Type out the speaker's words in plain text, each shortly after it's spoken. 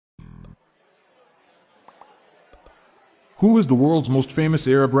Who is the world's most famous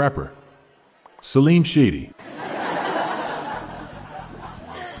Arab rapper? Salim Shady.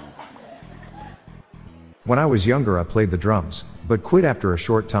 When I was younger, I played the drums, but quit after a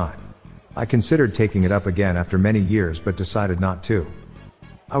short time. I considered taking it up again after many years, but decided not to.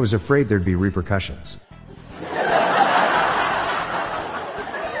 I was afraid there'd be repercussions.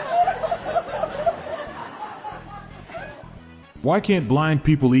 Why can't blind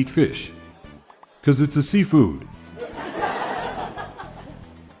people eat fish? 'Cause it's a seafood.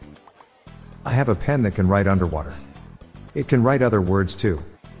 I have a pen that can write underwater. It can write other words too.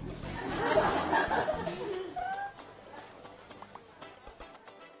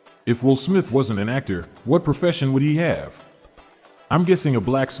 If Will Smith wasn't an actor, what profession would he have? I'm guessing a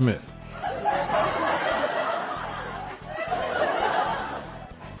blacksmith.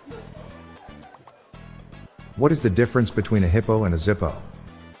 What is the difference between a hippo and a Zippo?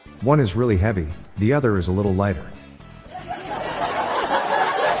 One is really heavy, the other is a little lighter.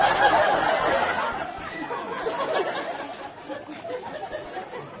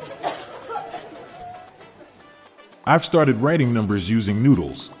 I've started writing numbers using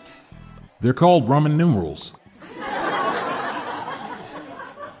noodles. They're called Roman numerals.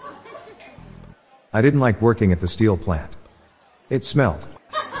 I didn't like working at the steel plant. It smelled.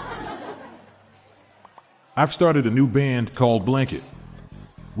 I've started a new band called Blanket.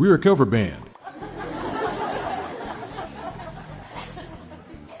 We're a cover band.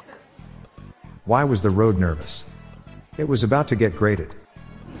 Why was the road nervous? It was about to get graded.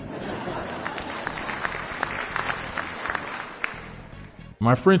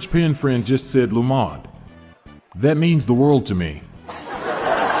 My French pen friend just said Le Monde. That means the world to me.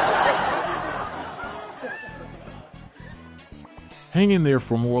 Hang in there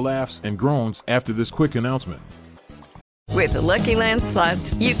for more laughs and groans after this quick announcement. With the Lucky Land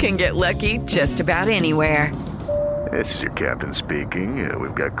Slots, you can get lucky just about anywhere. This is your captain speaking.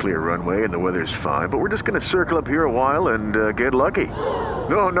 We've got clear runway and the weather's fine, but we're just going to circle up here a while and get lucky.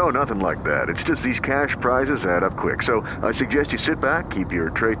 No, nothing like that. It's just these cash prizes add up quick. So I suggest you sit back, keep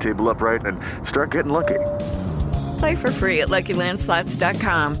your tray table upright, and start getting lucky. Play for free at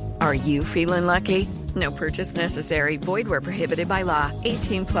LuckyLandSlots.com. Are you feeling lucky? No purchase necessary. Void where prohibited by law.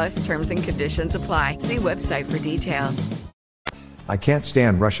 18 plus terms and conditions apply. See website for details. I can't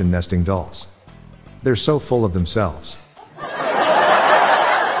stand Russian nesting dolls. They're so full of themselves.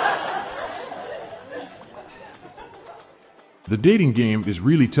 The dating game is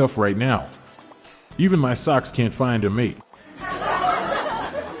really tough right now. Even my socks can't find a mate.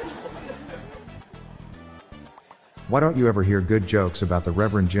 Why don't you ever hear good jokes about the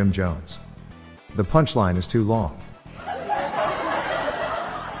Reverend Jim Jones? The punchline is too long.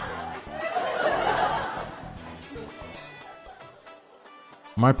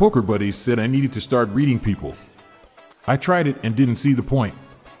 My poker buddies said I needed to start reading people. I tried it and didn't see the point.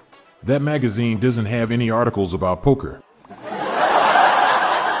 That magazine doesn't have any articles about poker.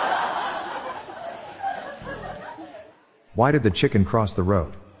 Why did the chicken cross the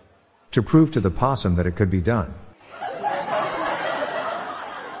road? To prove to the possum that it could be done.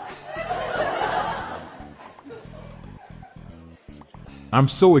 I'm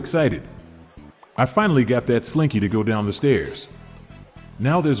so excited. I finally got that slinky to go down the stairs.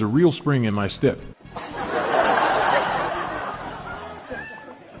 Now there's a real spring in my step.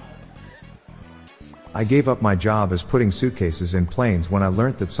 I gave up my job as putting suitcases in planes when I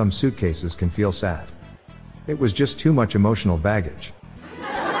learnt that some suitcases can feel sad. It was just too much emotional baggage.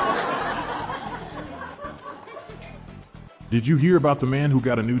 Did you hear about the man who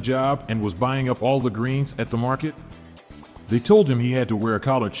got a new job and was buying up all the greens at the market? They told him he had to wear a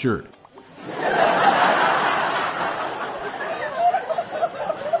collared shirt.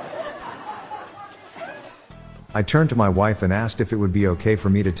 I turned to my wife and asked if it would be okay for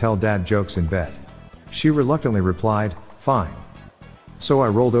me to tell dad jokes in bed. She reluctantly replied, "Fine." So I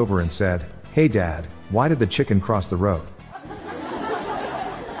rolled over and said, "Hey Dad, why did the chicken cross the road?"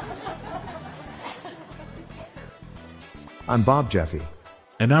 I'm Bob Jeffy.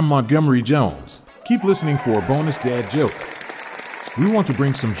 And I'm Montgomery Jones. Keep listening for a bonus dad joke. We want to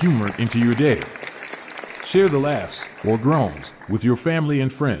bring some humor into your day. Share the laughs or groans with your family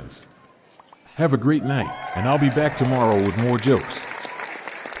and friends. Have a great night, and I'll be back tomorrow with more jokes.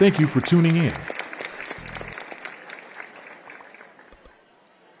 Thank you for tuning in.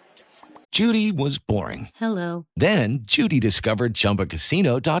 Judy was boring. Hello. Then Judy discovered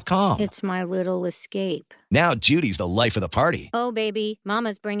ChumbaCasino.com. It's my little escape. Now Judy's the life of the party. Oh, baby,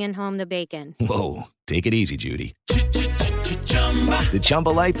 mama's bringing home the bacon. Whoa, take it easy, Judy. The Chumba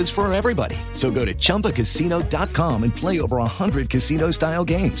life is for everybody. So go to ChumbaCasino.com and play over 100 casino-style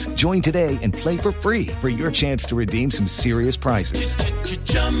games. Join today and play for free for your chance to redeem some serious prizes.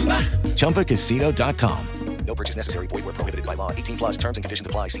 ChumbaCasino.com. No purchase necessary. Void where prohibited by law. 18 plus terms and conditions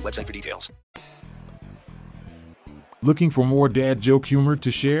apply. See website for details. Looking for more dad joke humor to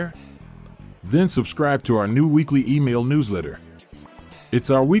share? Then subscribe to our new weekly email newsletter. It's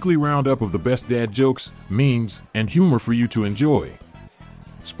our weekly roundup of the best dad jokes, memes, and humor for you to enjoy.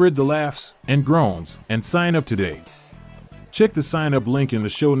 Spread the laughs and groans and sign up today. Check the sign up link in the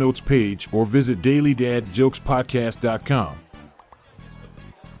show notes page or visit dailydadjokespodcast.com.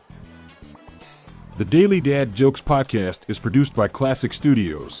 The Daily Dad Jokes Podcast is produced by Classic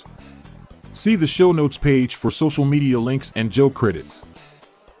Studios. See the show notes page for social media links and joke credits.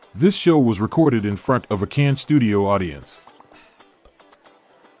 This show was recorded in front of a canned studio audience.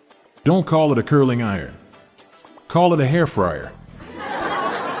 Don't call it a curling iron. Call it a hair fryer.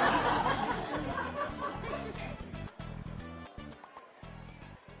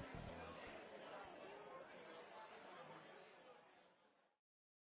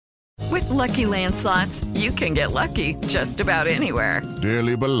 With Lucky Land Slots, you can get lucky just about anywhere.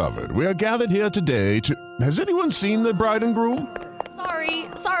 Dearly beloved, we are gathered here today to... Has anyone seen the bride and groom?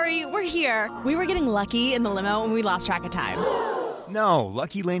 Sorry, we're here. We were getting lucky in the limo and we lost track of time. No,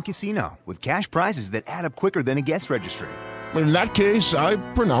 Lucky Land Casino, with cash prizes that add up quicker than a guest registry. In that case, I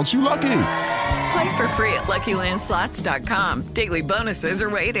pronounce you lucky. Play for free at LuckyLandSlots.com. Daily bonuses are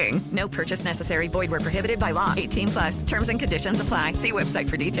waiting. No purchase necessary. Void where prohibited by law. 18 plus. Terms and conditions apply. See website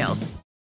for details.